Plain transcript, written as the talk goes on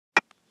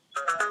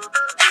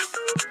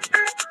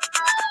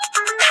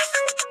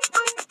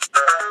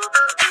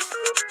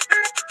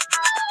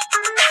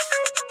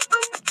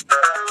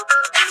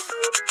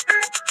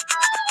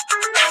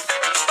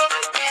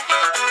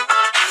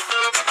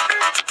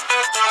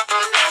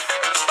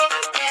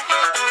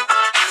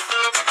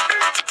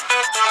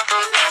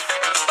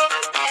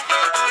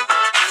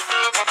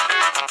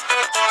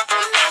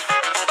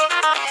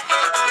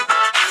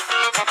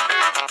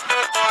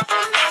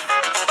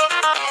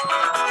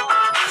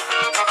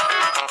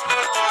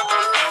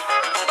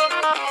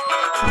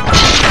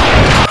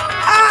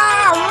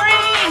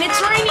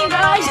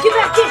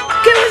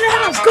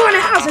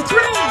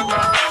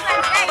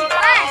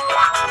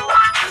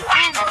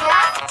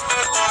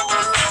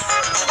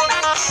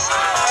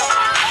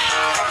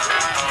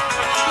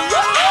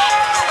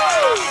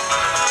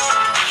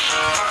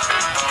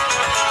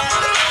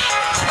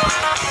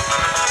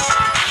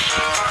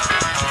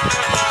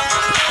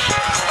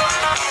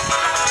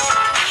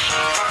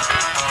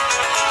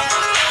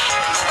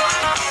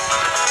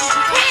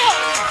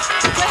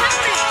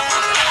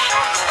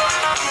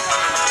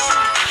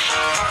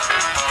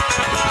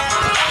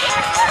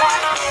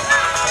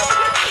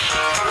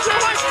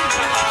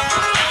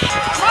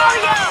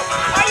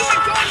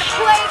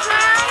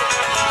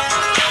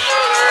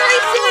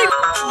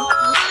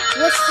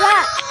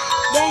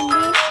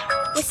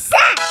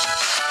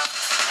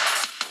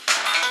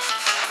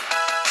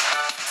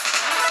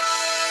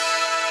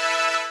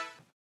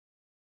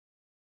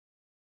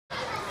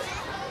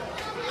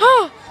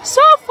Oh,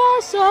 so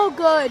far so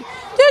good.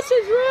 This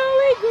is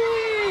really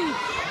great.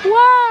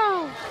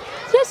 Wow,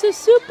 this is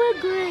super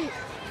great.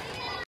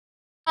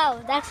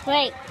 Oh, that's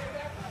great.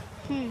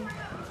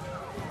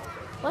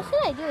 What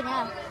should I do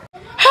now?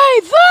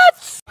 Hey,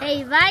 Vids!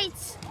 Hey,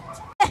 Vids.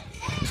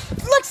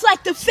 Looks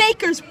like the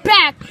faker's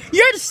back.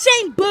 You're the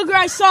same booger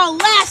I saw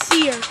last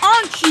year,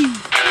 aren't you?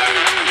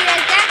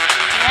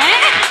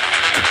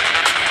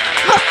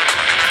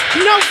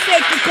 No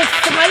faker could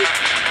fight.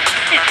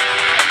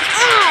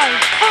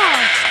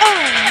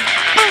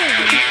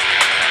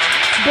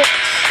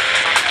 Books.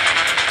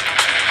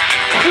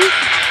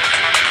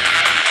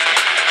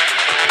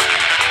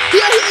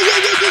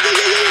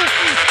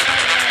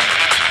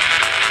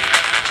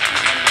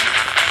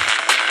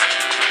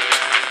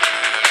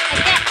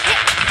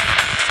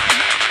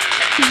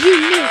 You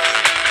missed.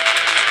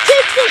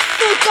 Take this,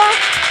 faker.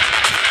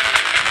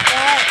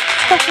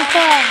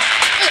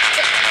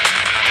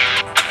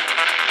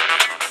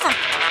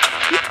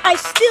 I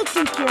still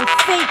think you're a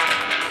fake.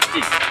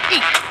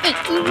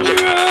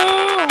 No.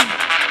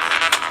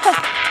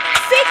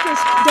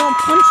 Fakers don't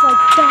punch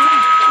like that.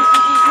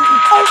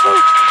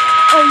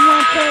 Oh, you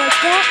want to play like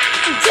that?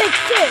 Take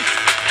this.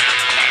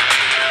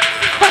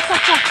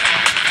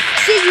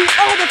 See, you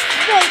are the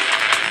fake.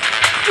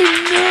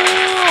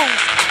 No.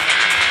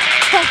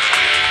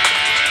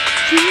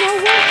 You know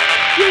what?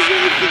 You're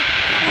really good.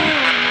 Oh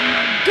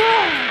my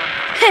God.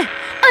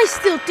 I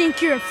still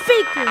think you're a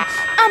faker.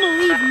 I'ma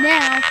leave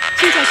now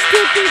since I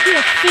still think you're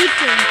a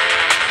faker.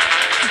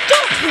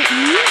 Don't hit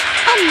me.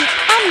 I'm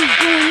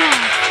going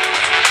off.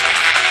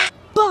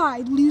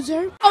 Bye,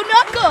 loser. Oh,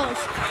 Knuckles.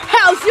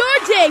 How's your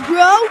day,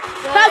 bro?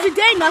 Good. How's your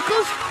day,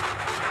 Knuckles?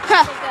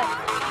 Huh.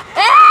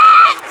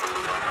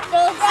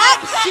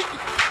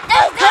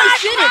 Hey,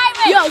 Cynic.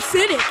 Yo,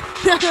 Cynic.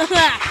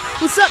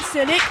 What's up,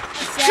 Cynic?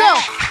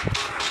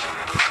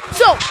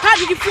 So, how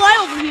did you fly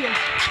over here?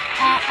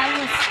 I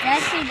was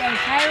dancing a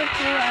pirate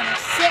crew on a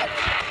ship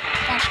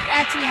that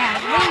actually had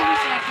wings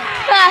like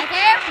an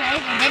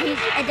airplane,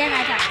 and then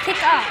I got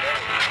kicked off.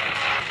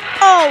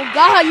 Oh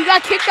God, you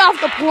got kicked off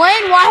the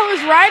plane while I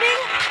was riding?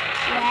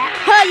 Yeah.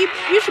 Huh,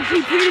 you should be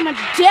pretty much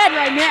dead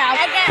right now.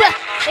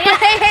 Hey,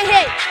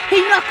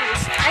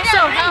 Knuckles. I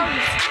know,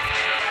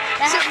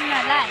 that happened in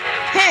my life.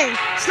 Hey,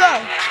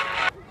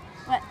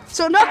 What?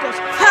 So Knuckles,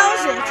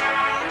 how's it?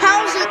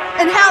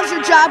 And how's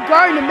your job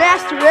guarding the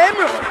Master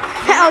Emerald?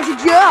 How's your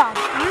job?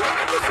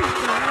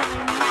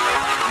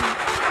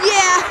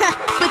 Yeah,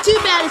 but too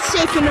bad it's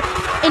safe in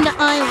the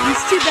islands.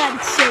 Too bad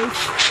it's safe.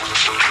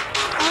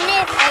 Only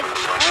if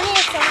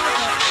someone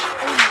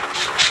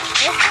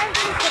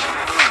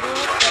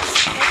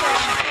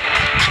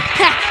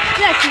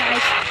That's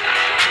nice.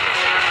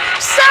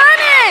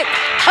 Sonic!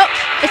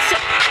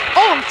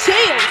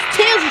 Tails.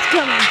 Tails is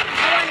coming.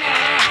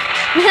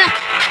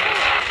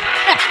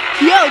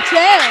 Yo,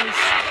 Tails.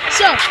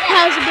 So,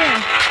 how's it been?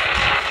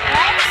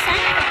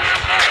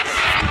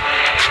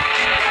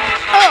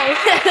 Oh,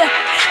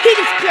 he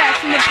just crashed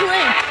from the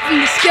plane, from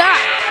the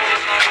sky.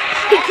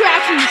 He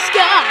crashed from the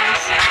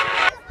skies.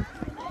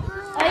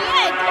 Oh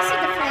yeah, I see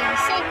the plane.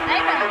 Say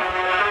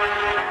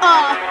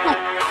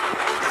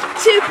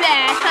Too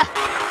bad.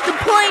 The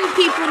plane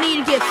people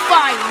need to get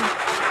fired.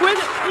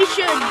 We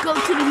should go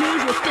to the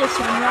news with this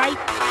one, right?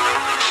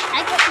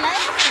 I can fly.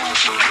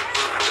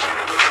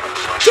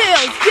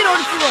 Tails, get on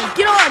the floor.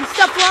 Get on.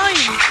 Stop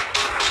flying.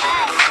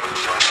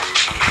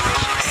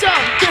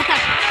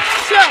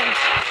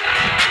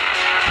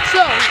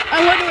 So,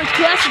 I wonder what's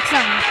classic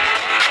time.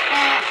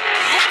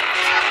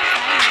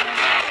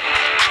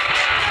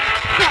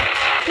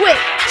 Wait,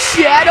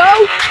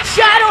 Shadow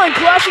and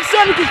Classic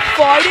Sonic is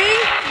fighting?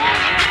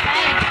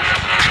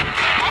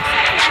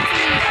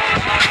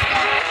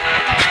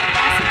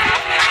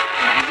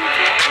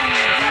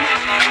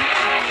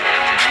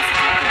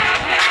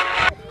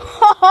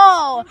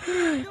 Oh,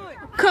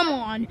 come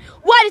on.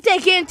 Why did they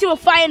get into a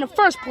fight in the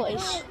first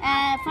place?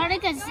 Probably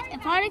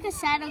because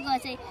Shadow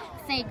was a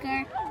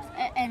faker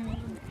and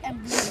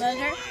Blue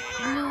Burger.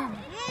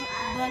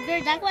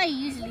 That's what I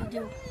usually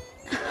do.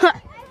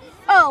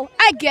 Oh,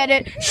 I get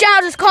it.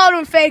 Shadow just called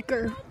him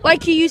Faker,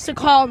 like he used to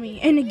call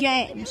me in the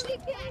games.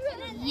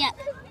 Yep.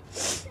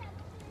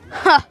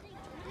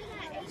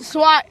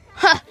 So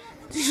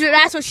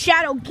that's what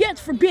Shadow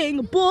gets for being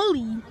a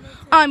bully.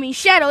 I mean,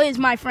 Shadow is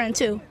my friend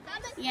too.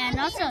 Yeah, and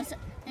also,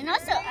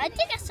 I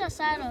think I saw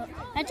Shadow.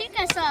 I think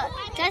I saw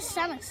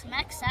Sonic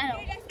smack Shadow.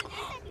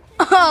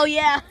 Oh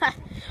yeah,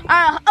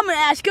 I'm gonna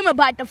ask him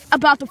about the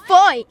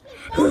fight.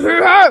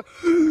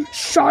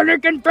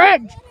 Sonic and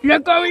friends,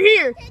 look over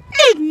here,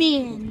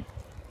 Eggman.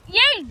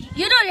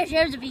 You don't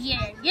deserve to be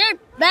here. You're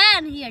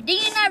banned here.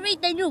 Did you not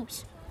read the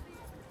news?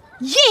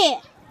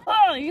 Yeah.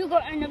 Oh, you're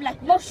gonna end up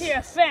like most of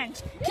your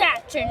friends,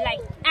 captured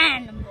like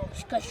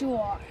animals, cause you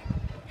are.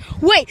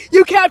 Wait,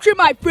 you captured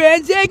my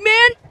friends,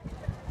 Eggman?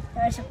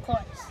 Yes, of course.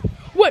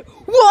 Wait,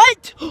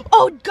 what?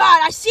 Oh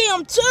God, I see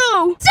him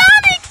too.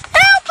 Sonic,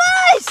 help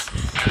us!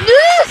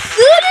 No,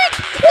 Sonic,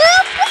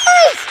 help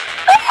us!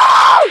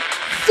 Oh!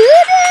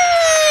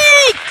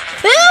 Sonic,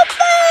 help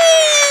us!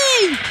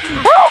 me!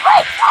 Help me!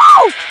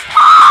 Oh!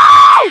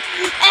 Oh!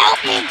 Help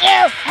me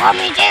too! Help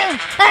me too!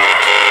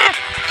 Ah!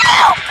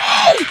 Help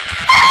me!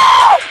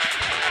 Help!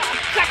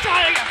 Catch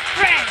all of your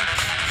friends.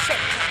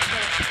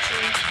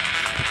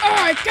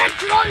 Alright,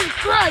 catch all your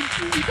friends!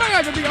 You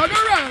gotta be on the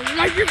road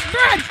like your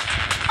friends!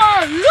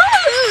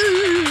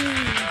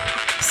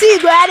 See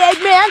that,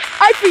 Eggman?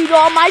 I feed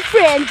all my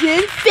friends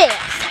in fast.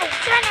 Oh,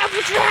 then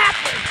what should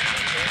happen?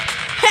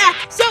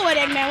 Ha! So what,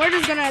 Eggman? We're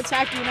just gonna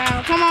attack you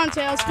now. Come on,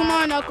 Tails. Come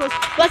on, Knuckles.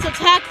 Let's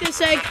attack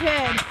this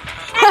egghead.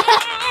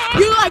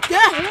 You like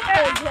that,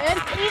 egghead?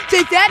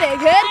 Take that,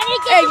 egghead.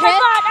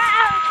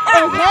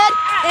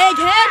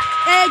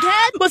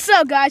 Egghead. What's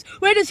up, guys?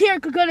 We're just here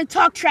gonna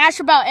talk trash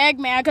about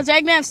Eggman because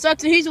Eggman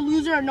sucks and he's a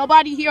loser and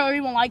nobody here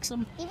even likes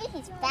him. Even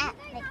he's fat,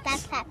 like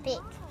that big.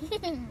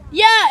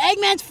 Yeah,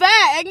 Eggman's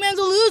fat. Eggman's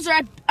a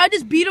loser. I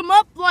just beat him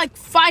up like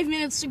 5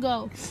 minutes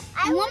ago.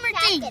 And one more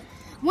thing.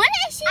 When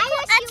is he going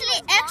to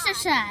actually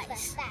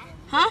exercise?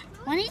 Huh?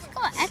 When is he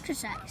going to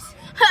exercise?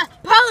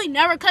 Probably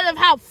never because of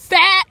how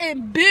fat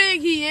and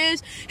big he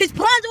is. His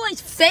plans always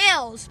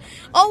fails.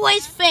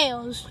 Always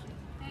fails.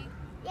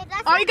 Yeah,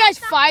 Are you guys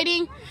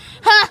fighting?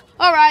 Huh,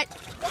 alright.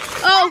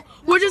 Oh,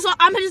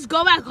 I'm gonna just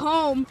go back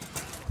home.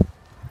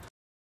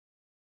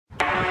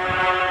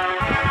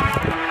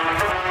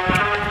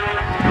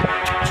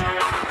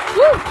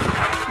 Woo!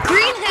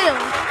 Green Hill.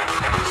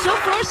 So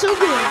far, so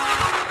good.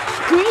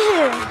 Green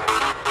Hill.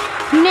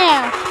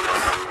 Now,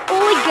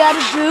 all we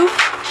gotta do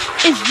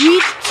is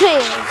reach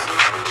Tails.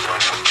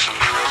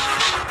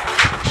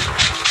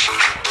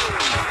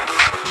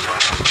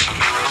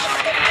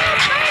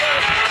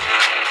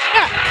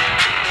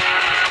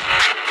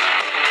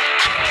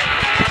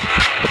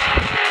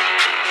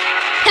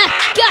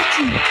 Got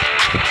you!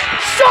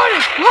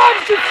 Sonic, how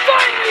did you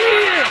find me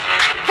here?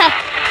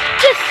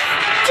 Just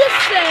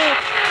say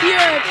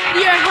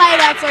your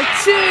hideouts are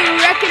too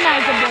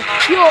recognizable.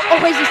 You'll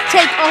always just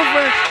take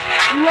over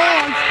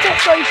lands just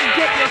so you can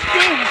get your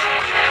things.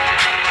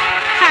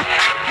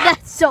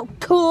 That's so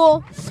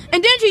cool.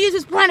 And didn't you use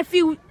this plan a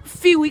few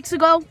weeks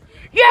ago?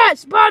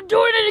 Yes, but I'm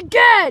doing it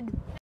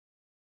again.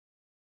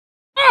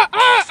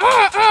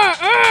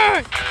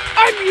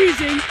 I'm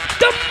using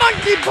the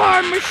monkey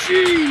bar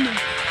machine.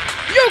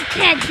 You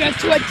can't get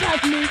to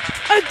attack me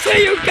until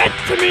you get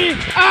to me!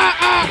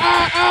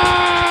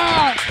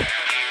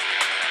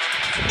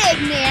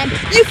 Eggman,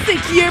 you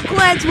think your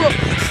plans will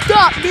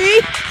stop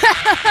me?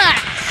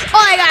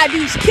 All I gotta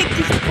do is kick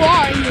this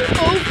bar and you're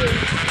over.